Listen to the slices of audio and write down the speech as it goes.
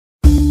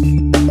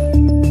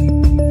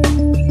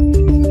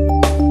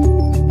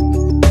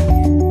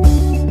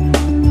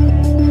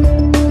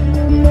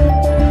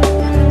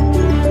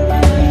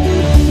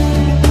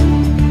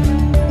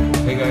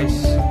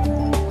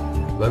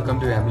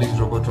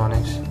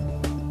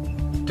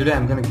Today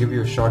I'm going to give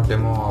you a short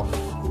demo of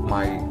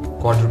my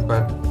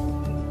quadruped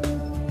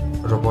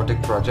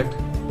robotic project.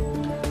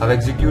 I've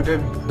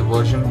executed the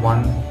version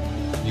 1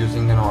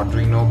 using an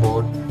Arduino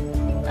board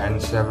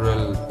and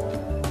several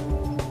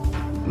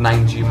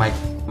 9G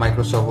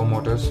micro servo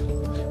motors,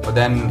 but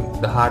then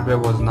the hardware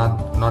was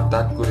not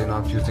that good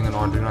enough using an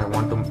Arduino.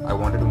 I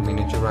wanted to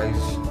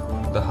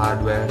miniaturize the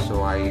hardware,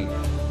 so I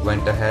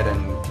went ahead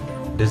and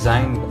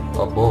designed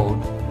a board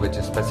which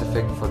is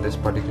specific for this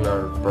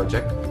particular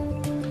project.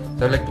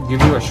 So I'd like to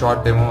give you a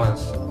short demo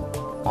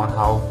on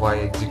how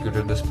I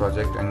executed this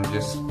project and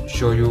just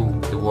show you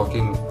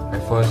my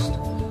first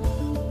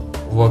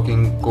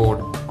working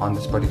code on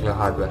this particular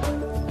hardware.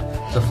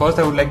 So first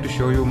I would like to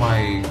show you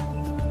my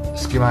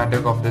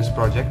schematic of this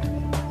project.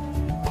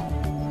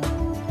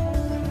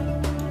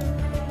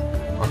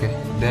 Okay,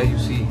 there you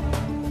see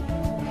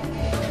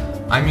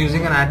I'm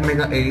using an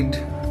Atmega 8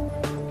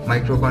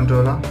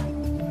 microcontroller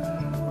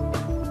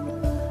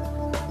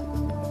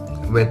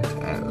with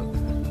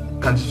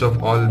consists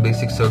of all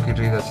basic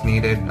circuitry that's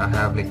needed. I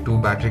have like 2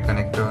 battery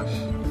connectors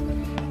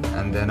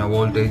and then a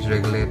voltage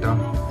regulator, a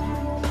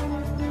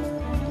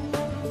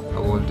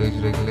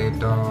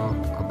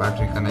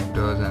battery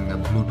connectors, and a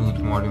Bluetooth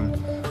module.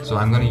 So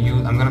I'm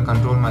gonna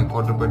control my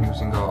quadruped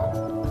using a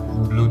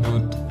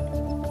Bluetooth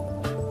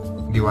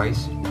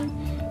device.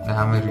 I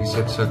have my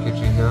reset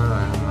circuitry here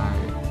and my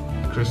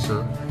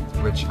crystal,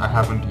 which I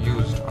haven't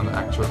used on the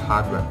actual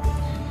hardware.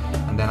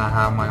 And then I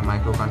have my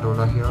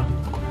microcontroller here.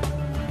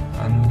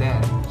 And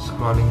then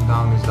scrolling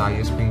down is the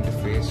ISP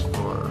interface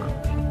for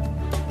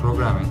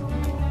programming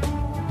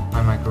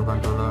my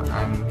microcontroller,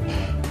 and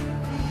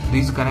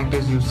these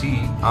connectors you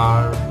see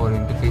are for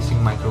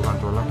interfacing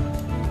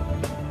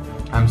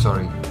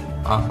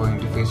are for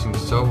interfacing the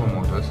servo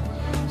motors.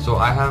 So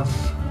I have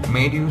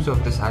made use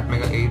of this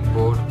Atmega 8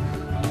 board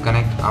to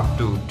connect up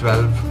to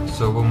 12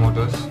 servo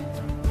motors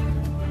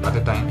at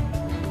a time.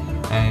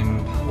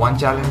 And one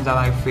challenge that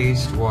I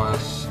faced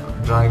was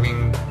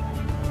driving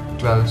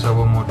 12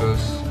 servo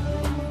motors.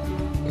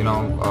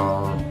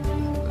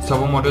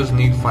 Servo motors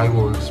need 5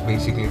 volts,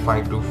 basically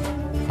 5 to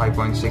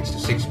 5.6 to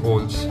 6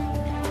 volts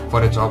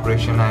for its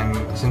operation, and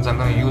since I'm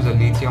going to use a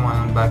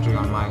lithium-ion battery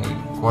on my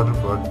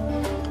quadruped,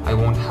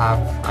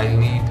 I'll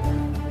need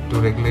to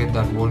regulate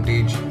that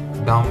voltage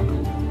down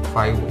to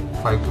 5 to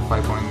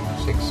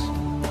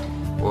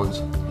 5.6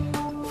 volts,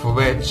 for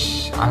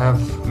which I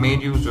have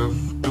made use of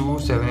 2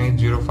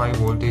 7805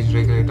 voltage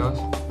regulators.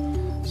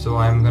 So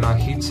I'm gonna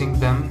heat sink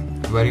them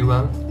very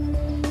well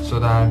so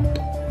that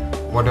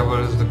whatever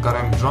is the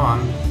current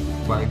drawn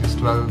by these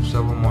 12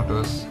 servo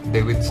motors,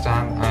 they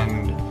withstand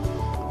and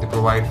they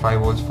provide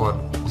 5 volts for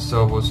the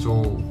servos to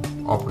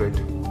operate.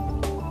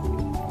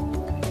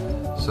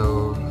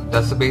 So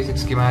that's the basic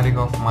schematic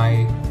of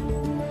my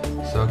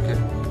circuit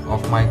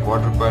of my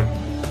quadruped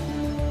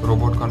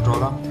robot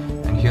controller,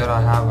 and here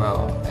I have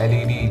a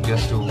LED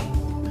just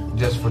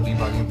for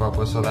debugging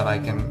purpose, so that I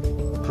can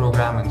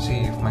program and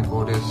see if my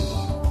code is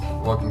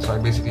working. So I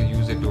basically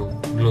use it to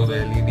glow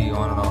the LED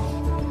on and off.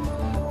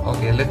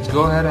 Okay, let's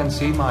go ahead and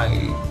see my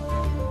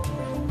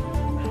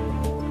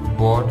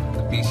board,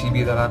 the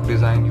PCB that I've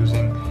designed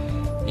using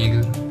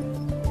Eagle.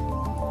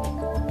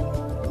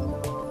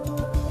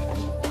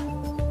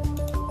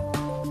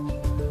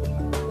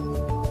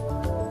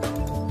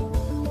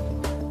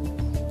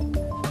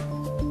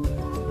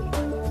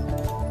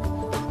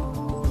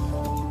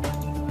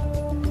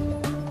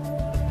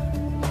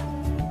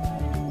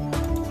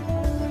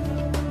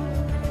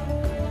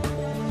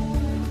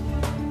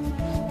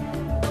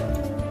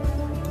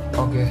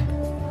 Okay,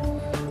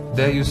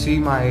 there you see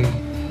my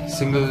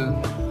single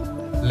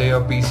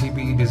layer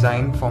PCB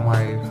design for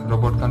my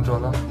robot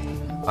controller.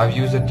 I've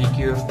used a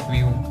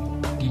TQFP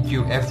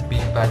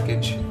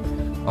package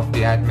of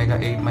the Atmega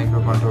 8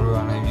 microcontroller,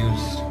 and I've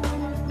used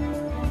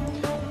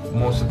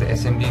most of the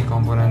SMD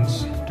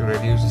components to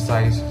reduce the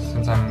size.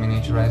 Since I'm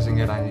miniaturizing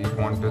it, I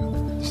want the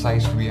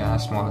size to be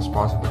as small as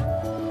possible.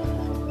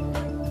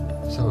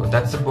 So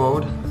that's the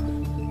board.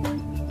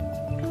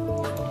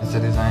 It's a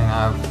design.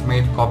 I've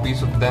made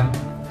copies of them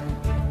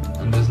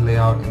in this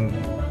layout,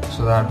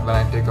 so that when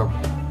I take a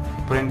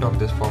print of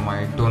this for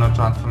my donor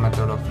transfer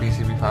method of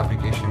PCB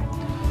fabrication,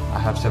 I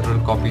have several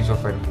copies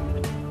of it.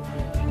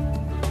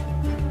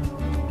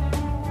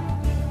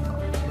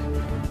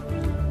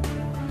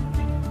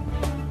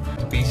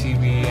 The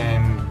PCB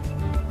and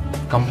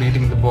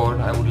completing the board,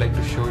 I would like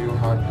to show you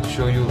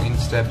in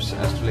steps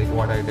as to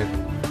what I did.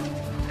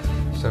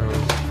 So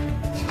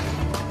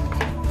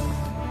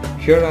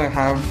here I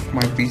have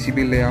my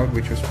PCB layout,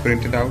 which was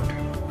printed out.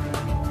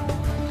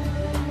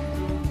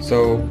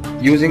 So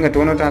using a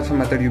toner transfer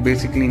method, you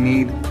basically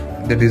need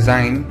the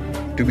design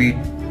to be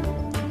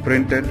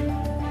printed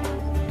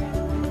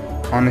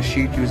on a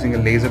sheet using a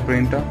laser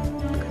printer.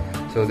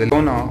 So the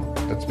toner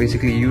that's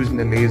basically used in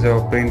the laser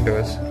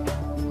printers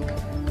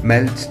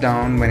melts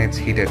down when it's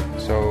heated.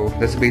 So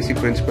that's the basic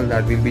principle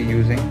that we'll be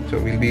using. So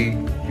we'll be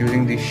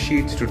using these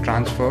sheets to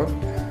transfer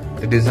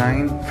the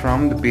design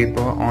from the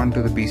paper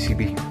onto the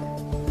PCB.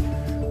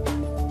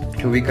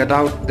 So we cut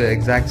out the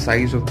exact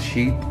size of the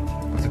sheet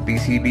of the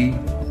PCB,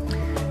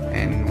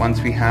 and once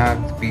we have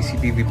the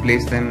PCB, we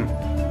place them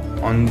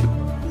on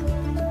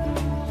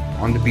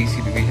the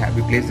PCB.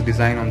 We place the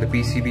design on the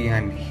PCB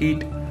and heat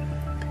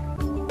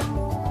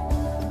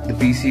the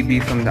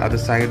PCB from the other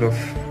side of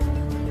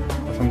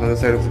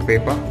the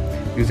paper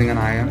using an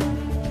iron.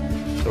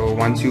 So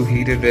once you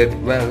heated it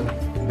well,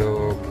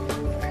 the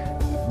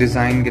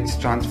design gets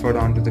transferred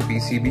onto the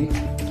PCB,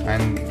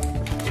 and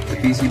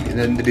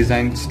then the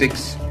design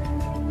sticks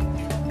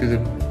to the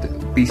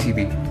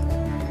PCB.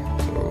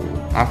 So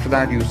after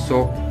that, you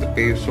soak the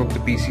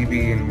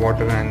PCB in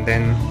water, and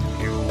then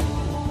you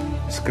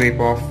scrape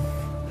off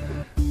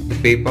the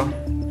paper.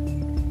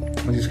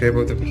 Once you scrape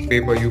off the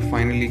paper, you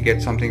finally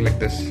get something like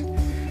this.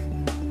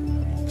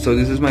 So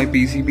this is my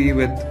PCB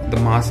with the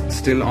mask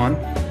still on,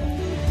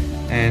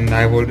 and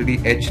I've already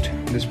etched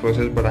this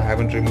process, but I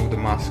haven't removed the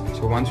mask.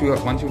 So once you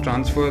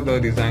transfer the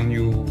design,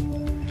 you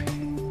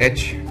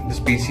etch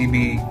this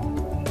PCB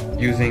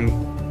using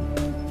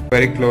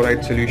ferric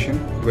chloride solution,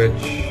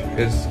 which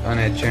is an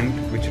etchant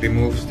which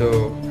removes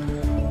the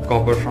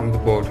copper from the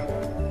board.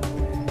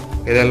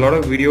 There are a lot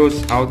of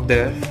videos out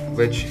there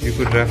which you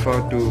could refer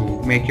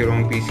to make your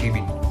own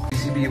PCB.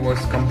 PCB was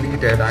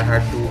completed.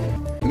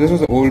 This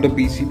was an older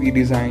PCB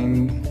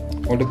design,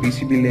 older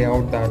PCB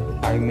layout that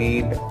I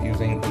made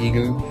using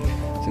Eagle.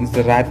 Since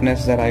the rat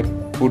nest that I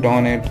put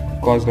on it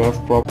caused a lot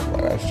of problems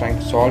while I was trying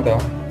to solder,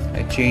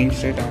 I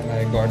changed it and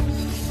I got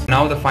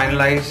now the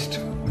finalized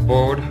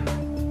board.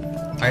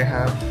 I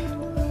have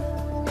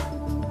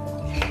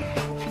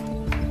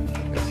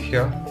it's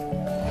here.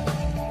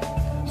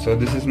 So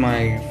this is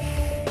my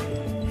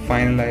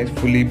finalized,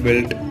 fully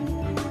built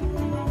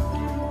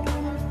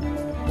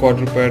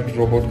quadruped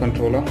robot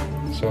controller.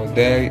 So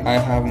there I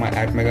have my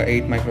Atmega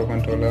 8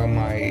 microcontroller,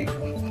 my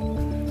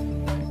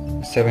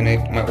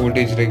 7/8, my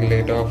voltage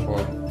regulator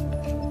for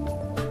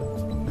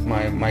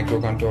my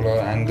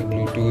microcontroller, and the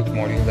Bluetooth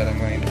module that I'm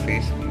going to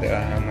interface. There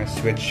I have my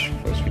switch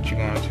for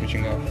switching on and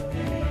switching off.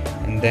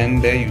 And then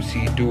there you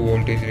see two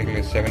voltage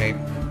regulators,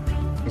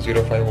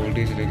 7805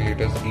 voltage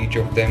regulators, each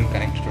of them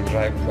connected to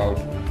drive about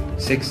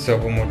 6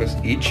 servo motors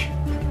each.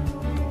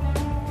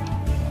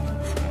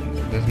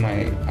 This is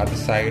my other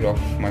side of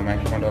my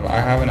microcontroller.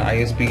 I have an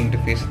ISP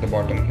interface at the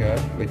bottom here,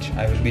 which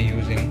I will be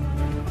using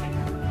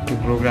to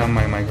program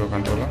my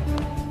microcontroller,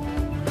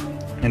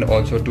 and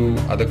also two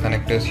other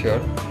connectors here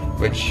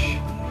which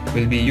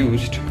will be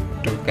used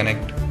to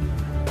connect,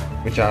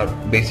 which are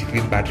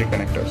basically battery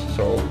connectors.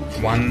 So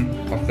one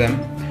of them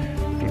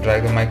to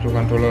drive the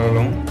microcontroller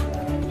alone,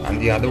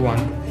 and the other one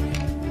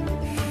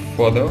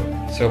for the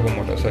servo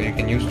motor. So you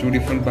can use two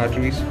different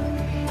batteries,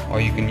 or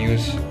you can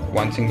use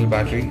one single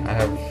battery. I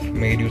have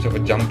made use of a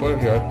jumper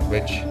here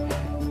which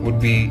would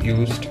be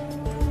used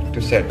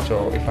to set.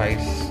 So if I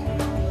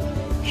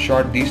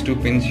short these two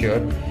pins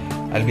here,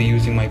 I'll be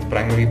using my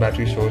primary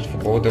battery source for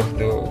both the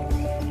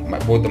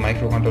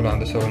microcontroller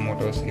and the servo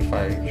motors. If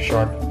I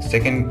short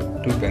second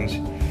two pins,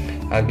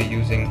 I'll be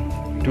using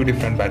two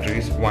different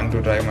batteries, one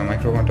to drive my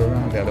microcontroller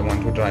and the other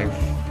one to drive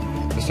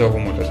the servo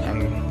motors.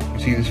 And you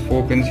see these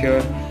 4 pins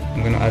here.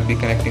 I'll be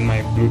connecting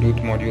my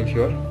Bluetooth module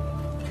here.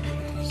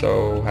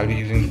 So I'll be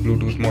using the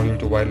Bluetooth module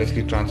to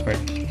wirelessly transmit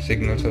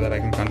signals so that I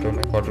can control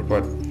my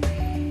quadruped.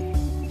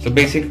 So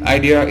basic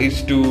idea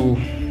is to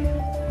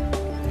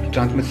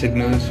transmit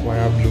signals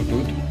via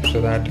Bluetooth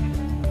so that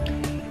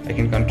I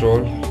can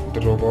control the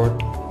robot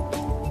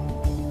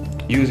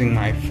using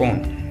my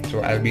phone. So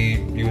I'll be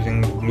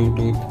using the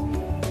Bluetooth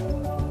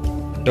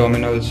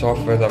terminal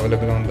software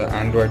available on the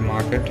Android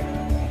market,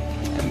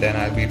 and then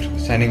I'll be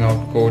sending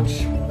out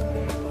codes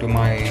to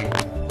my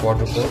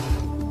quadruped,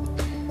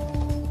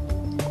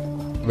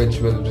 which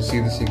will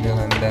receive the signal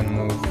and then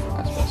move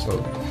as well.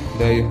 So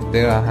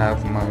there I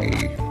have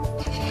my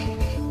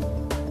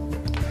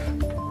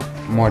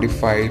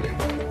modified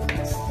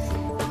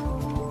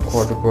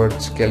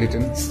quadruped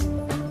skeleton.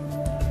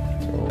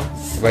 So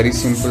very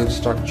simple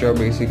structure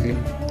basically.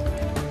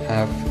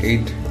 Have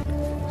 8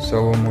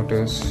 servo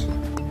motors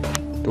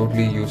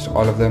totally used.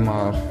 All of them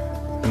are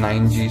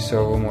 9G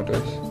servo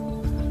motors.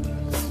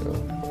 So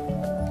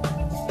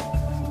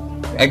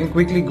I can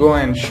quickly go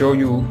and show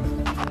you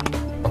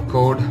a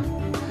code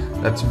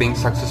that's being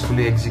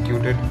successfully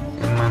executed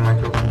in my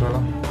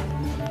microcontroller.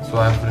 So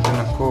I've written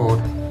a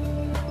code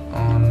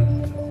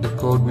on the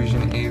Code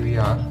Vision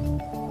AVR,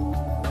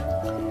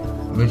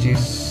 which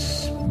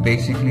is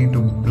basically to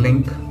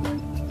blink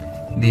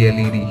the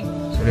LED.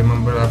 So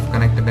remember, I've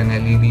connected an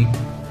LED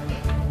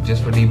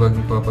just for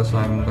debugging purpose, so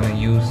I'm going to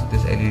use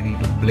this LED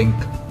to blink.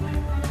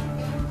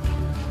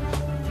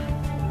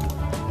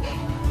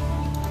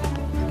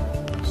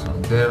 So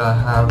there I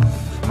have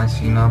my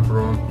Sina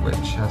Pro,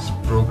 which has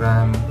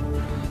programmed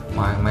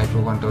my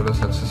microcontroller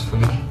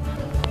successfully.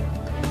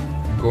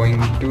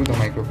 Going to the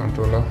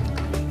microcontroller,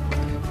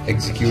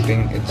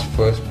 executing its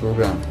first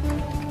program.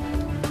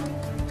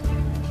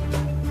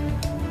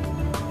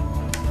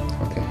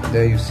 Okay,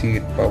 there you see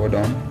it powered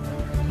on.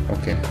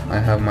 Okay, I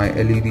have my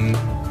LED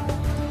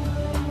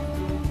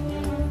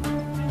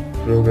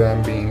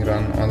program being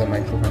run on the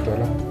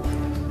microcontroller.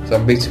 So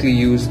I basically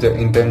use the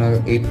internal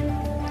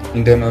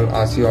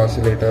RC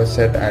oscillator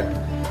set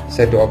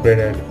to operate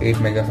at 8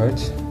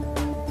 megahertz.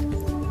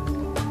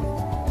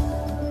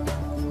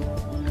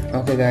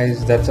 Okay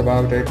guys, that's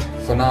about it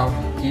for now.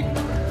 Keep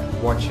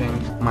watching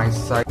my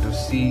site to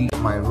see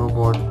my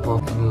robot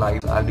working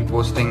live. I'll be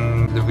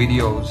posting the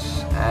videos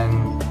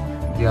and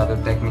the other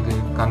technical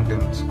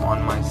contents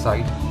on my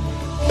site.